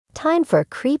time for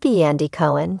creepy Andy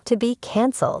Cohen to be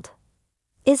canceled?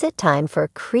 Is it time for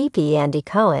creepy Andy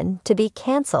Cohen to be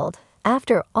canceled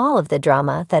after all of the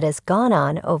drama that has gone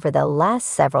on over the last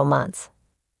several months?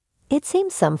 It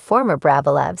seems some former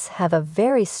Bravolevs have a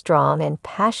very strong and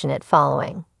passionate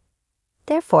following.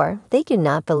 Therefore, they do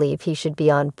not believe he should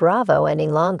be on Bravo any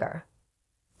longer.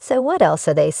 So what else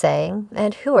are they saying,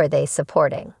 and who are they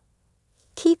supporting?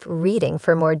 Keep reading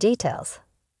for more details.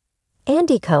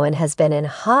 Andy Cohen has been in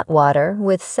hot water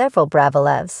with several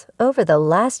Bravolevs over the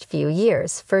last few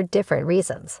years for different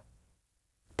reasons.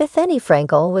 Bethany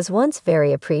Frankel was once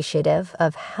very appreciative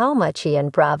of how much he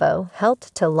and Bravo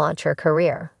helped to launch her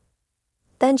career.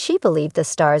 Then she believed the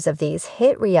stars of these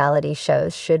hit reality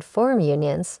shows should form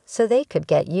unions so they could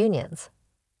get unions.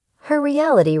 Her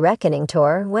reality reckoning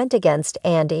tour went against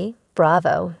Andy,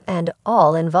 Bravo, and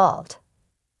all involved.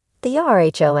 The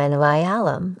RHONY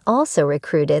alum also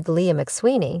recruited Leah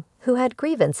McSweeney, who had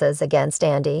grievances against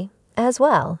Andy, as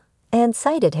well, and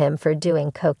cited him for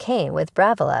doing cocaine with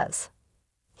Bravolevs.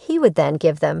 He would then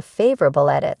give them favorable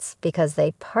edits because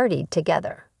they partied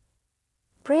together.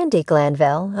 Brandi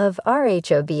Glanville of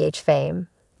RHOBH fame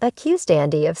accused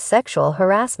Andy of sexual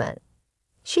harassment.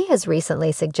 She has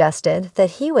recently suggested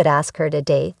that he would ask her to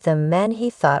date the men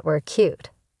he thought were cute.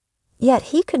 Yet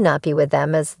he could not be with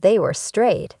them as they were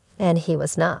straight, and he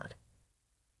was not.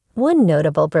 One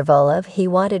notable Bravolev he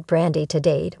wanted Brandi to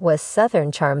date was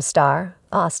Southern Charm star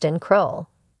Austin Kroll.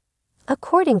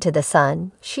 According to The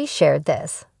Sun, she shared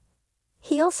this.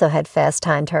 He also had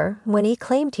fast-timed her when he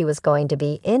claimed he was going to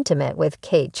be intimate with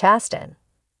Kate Chaston.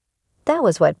 That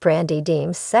was what Brandi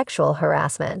deems sexual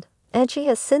harassment, and she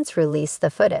has since released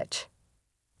the footage.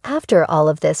 After all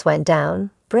of this went down,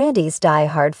 Brandi's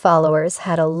die-hard followers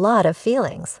had a lot of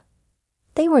feelings.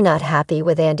 They were not happy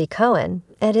with Andy Cohen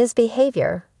and his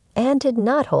behavior and did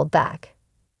not hold back.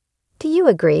 Do you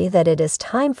agree that it is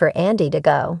time for Andy to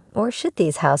go, or should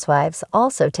these housewives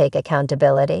also take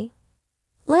accountability?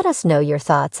 Let us know your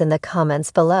thoughts in the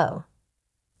comments below.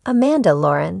 Amanda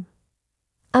Lauren.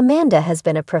 Amanda has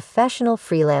been a professional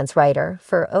freelance writer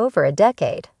for over a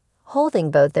decade,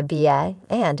 holding both a BA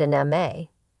and an MA.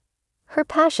 Her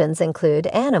passions include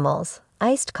animals,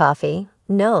 iced coffee,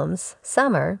 gnomes,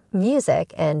 summer,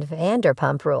 music, and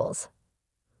Vanderpump Rules.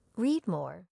 Read more.